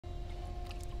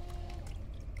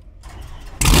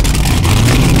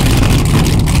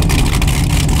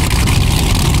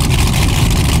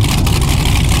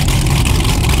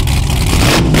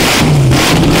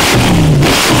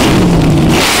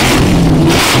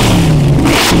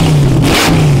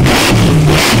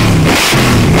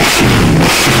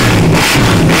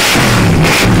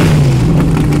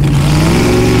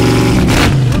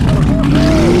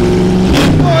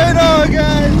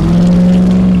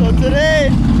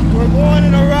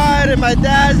in my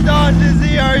dad's DONZI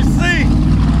ZRC.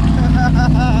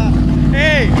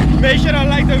 Hey, make sure to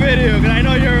like the video because I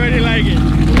know you already like it.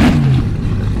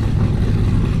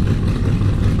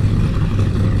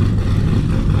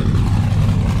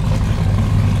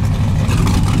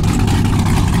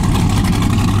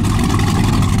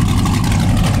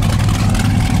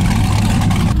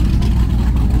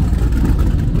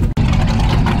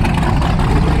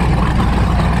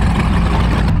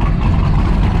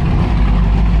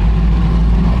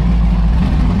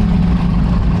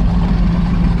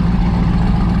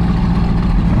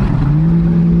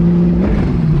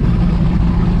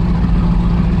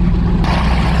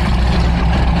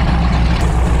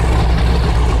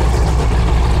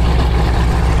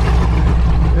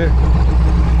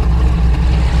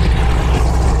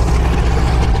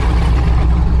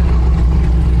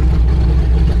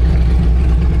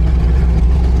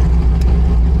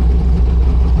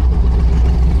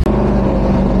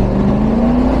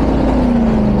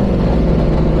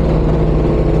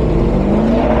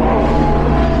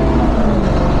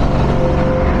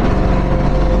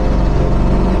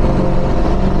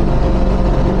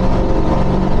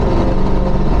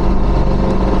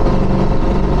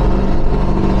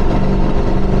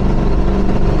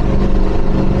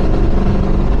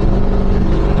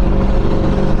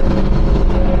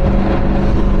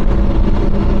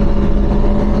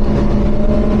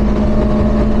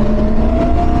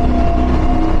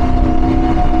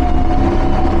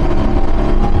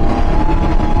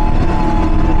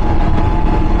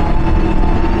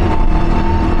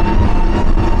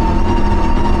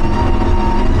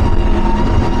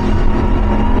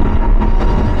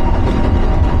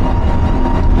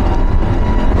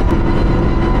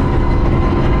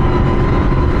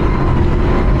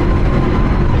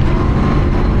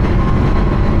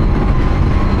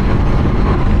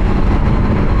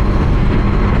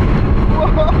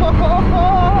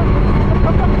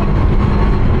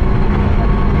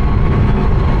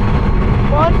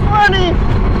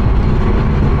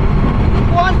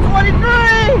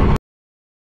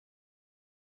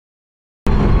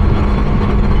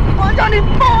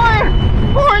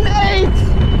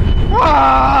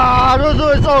 Those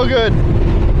doing so good.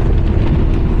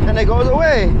 And it goes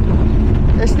away.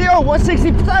 It's still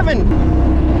 167.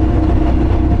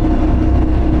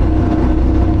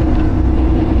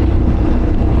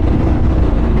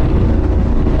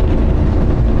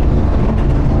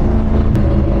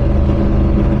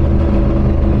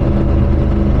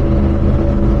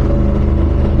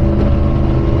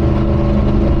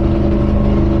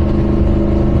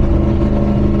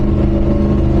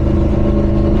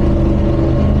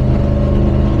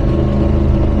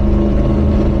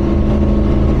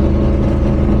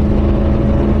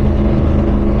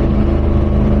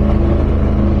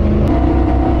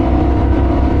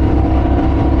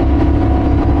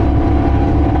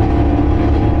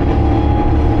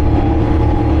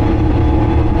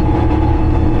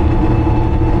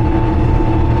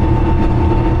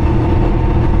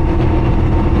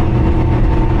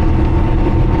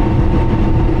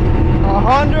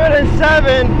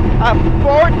 At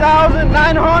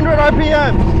 4,900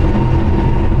 RPMs,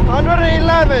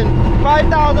 111,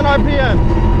 5,000 RPMs,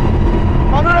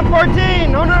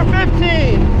 114,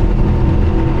 115.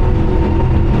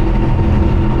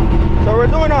 So we're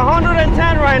doing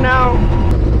 110 right now.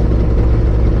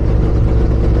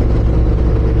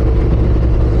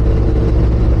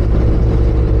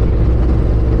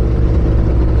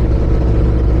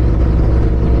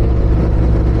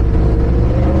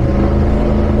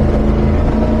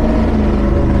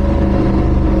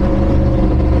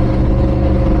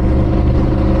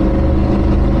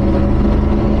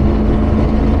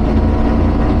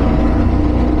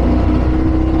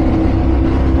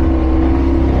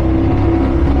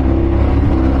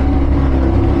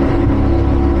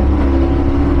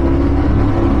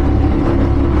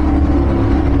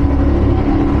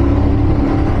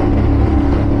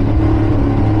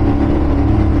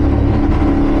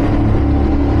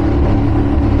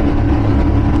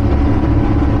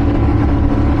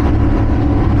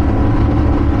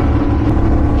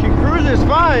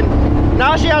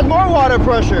 Now she has more water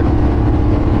pressure.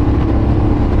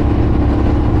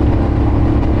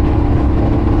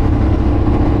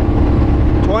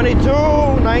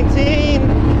 $22,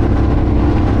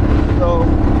 $19. So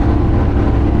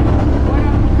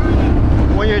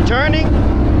when you're turning,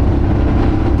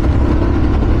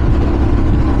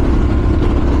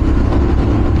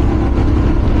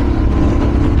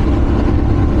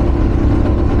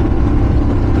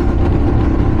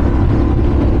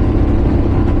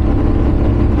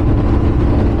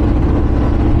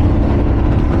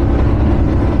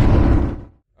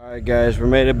 Alright guys, we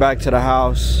made it back to the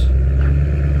house.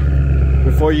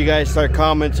 Before you guys start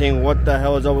commenting what the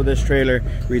hell is up with this trailer,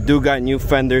 we do got new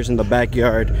fenders in the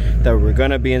backyard that we're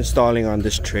gonna be installing on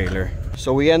this trailer.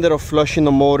 So we ended up flushing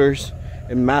the motors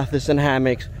in Matheson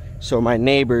hammocks so my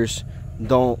neighbors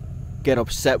don't get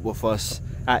upset with us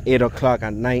at 8 o'clock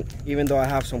at night. Even though I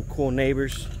have some cool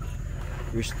neighbors,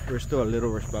 we're still a little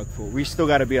respectful. We still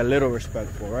gotta be a little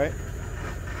respectful, right?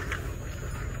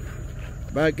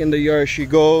 Back in the yard she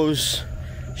goes.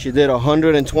 She did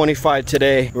 125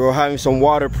 today. We were having some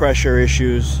water pressure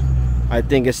issues. I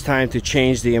think it's time to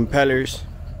change the impellers.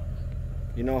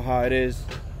 You know how it is.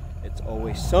 It's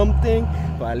always something,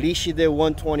 but at least she did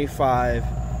 125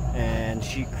 and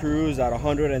she cruised at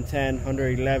 110,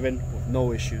 111 with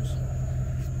no issues.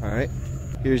 All right,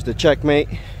 here's the checkmate.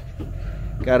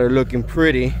 Got her looking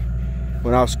pretty.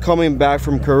 When I was coming back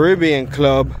from Caribbean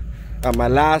Club,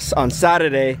 on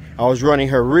Saturday, I was running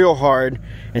her real hard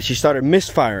and she started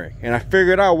misfiring, and I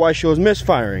figured out why she was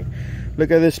misfiring. Look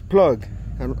at this plug.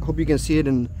 I hope you can see it,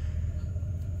 and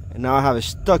now I have it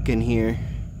stuck in here.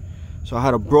 So I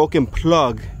had a broken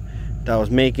plug that was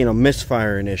making a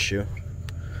misfiring issue.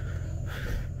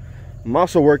 I'm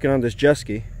also working on this jet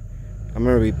ski. I'm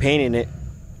gonna be painting it,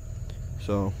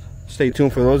 so stay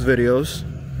tuned for those videos.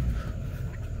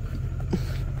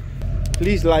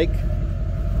 Please like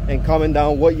and comment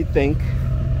down what you think.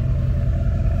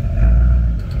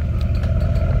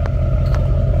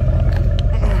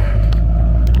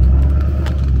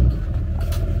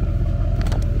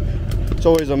 It's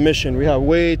always a mission. We have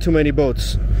way too many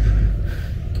boats.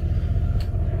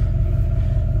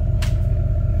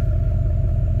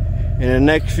 In the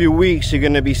next few weeks, you're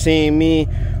gonna be seeing me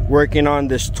working on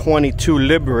this 22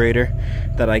 Liberator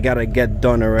that I gotta get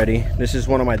done already. This is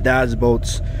one of my dad's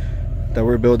boats that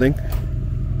we're building.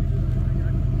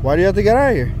 Why do you have to get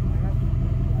out of here?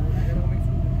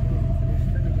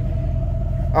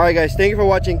 Alright guys, thank you for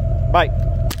watching. Bye.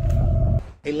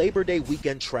 A Labor Day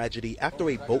weekend tragedy after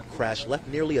a boat crash left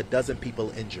nearly a dozen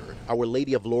people injured. Our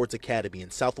Lady of Lourdes Academy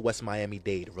in Southwest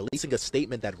Miami-Dade releasing a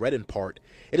statement that read in part,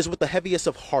 "It is with the heaviest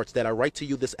of hearts that I write to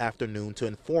you this afternoon to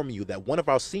inform you that one of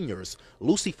our seniors,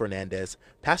 Lucy Fernandez,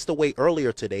 passed away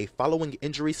earlier today following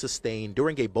injuries sustained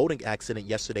during a boating accident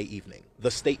yesterday evening."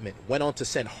 The statement went on to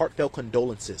send heartfelt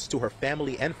condolences to her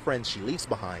family and friends she leaves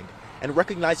behind and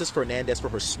recognizes Fernandez for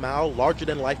her smile,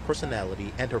 larger-than-life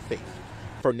personality, and her faith.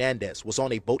 Fernandez was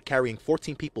on a boat carrying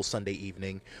 14 people Sunday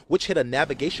evening, which hit a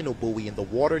navigational buoy in the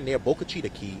water near Boca Chica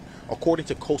Key, according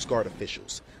to Coast Guard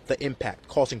officials. The impact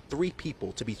causing 3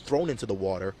 people to be thrown into the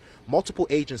water, multiple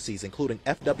agencies including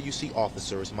FWC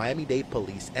officers, Miami-Dade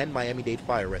Police, and Miami-Dade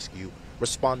Fire Rescue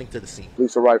responding to the scene.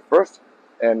 Police arrived first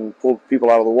and pulled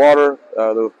people out of the water.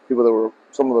 The people that were,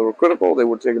 some of them were critical, they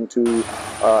were taken to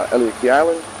Elliott Key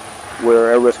Island,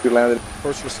 where air rescue landed.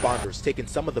 First responders taking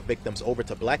some of the victims over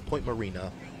to Black Point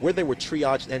Marina, where they were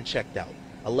triaged and checked out.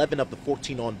 11 of the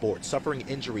 14 on board suffering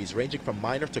injuries ranging from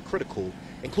minor to critical,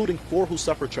 including 4 who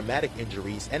suffered traumatic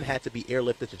injuries and had to be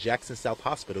airlifted to Jackson South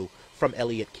Hospital from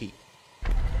Elliott Key.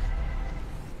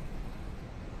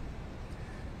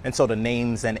 And so the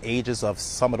names and ages of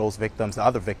some of those victims, the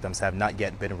other victims, have not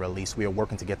yet been released. We are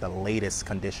working to get the latest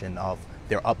condition of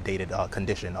their updated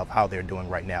condition of how they're doing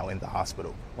right now in the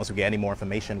hospital. Once we get any more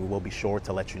information, we will be sure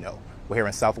to let you know. We're here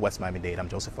in Southwest Miami-Dade. I'm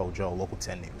Joseph Ojo, Local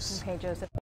 10 News. Okay, Joseph.